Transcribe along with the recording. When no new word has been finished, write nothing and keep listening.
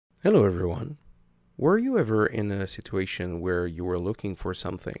Hello, everyone. Were you ever in a situation where you were looking for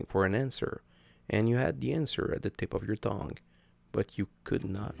something, for an answer, and you had the answer at the tip of your tongue, but you could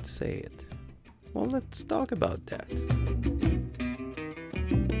not say it? Well, let's talk about that.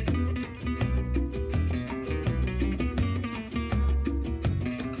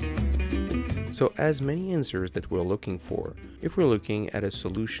 So, as many answers that we're looking for, if we're looking at a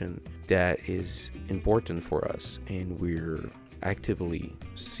solution that is important for us and we're actively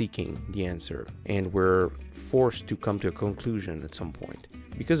seeking the answer and we're forced to come to a conclusion at some point,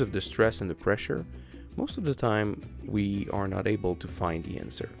 because of the stress and the pressure, most of the time we are not able to find the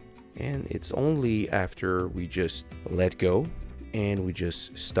answer. And it's only after we just let go and we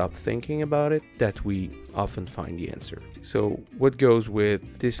just stop thinking about it that we often find the answer. So what goes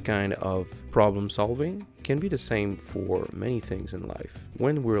with this kind of problem solving can be the same for many things in life.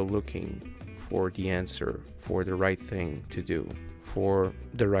 When we're looking for the answer, for the right thing to do, for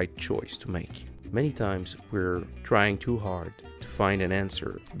the right choice to make, many times we're trying too hard to find an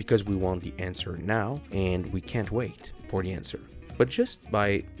answer because we want the answer now and we can't wait for the answer. But just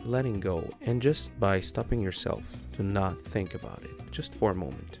by letting go and just by stopping yourself to not think about it just for a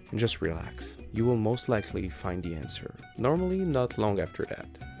moment and just relax, you will most likely find the answer. Normally, not long after that.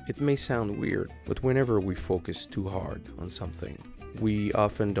 It may sound weird, but whenever we focus too hard on something, we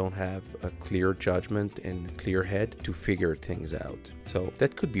often don't have a clear judgment and clear head to figure things out. So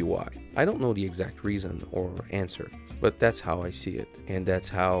that could be why. I don't know the exact reason or answer, but that's how I see it and that's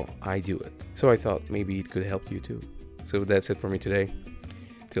how I do it. So I thought maybe it could help you too. So that's it for me today.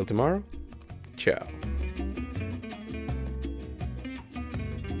 Till tomorrow, ciao.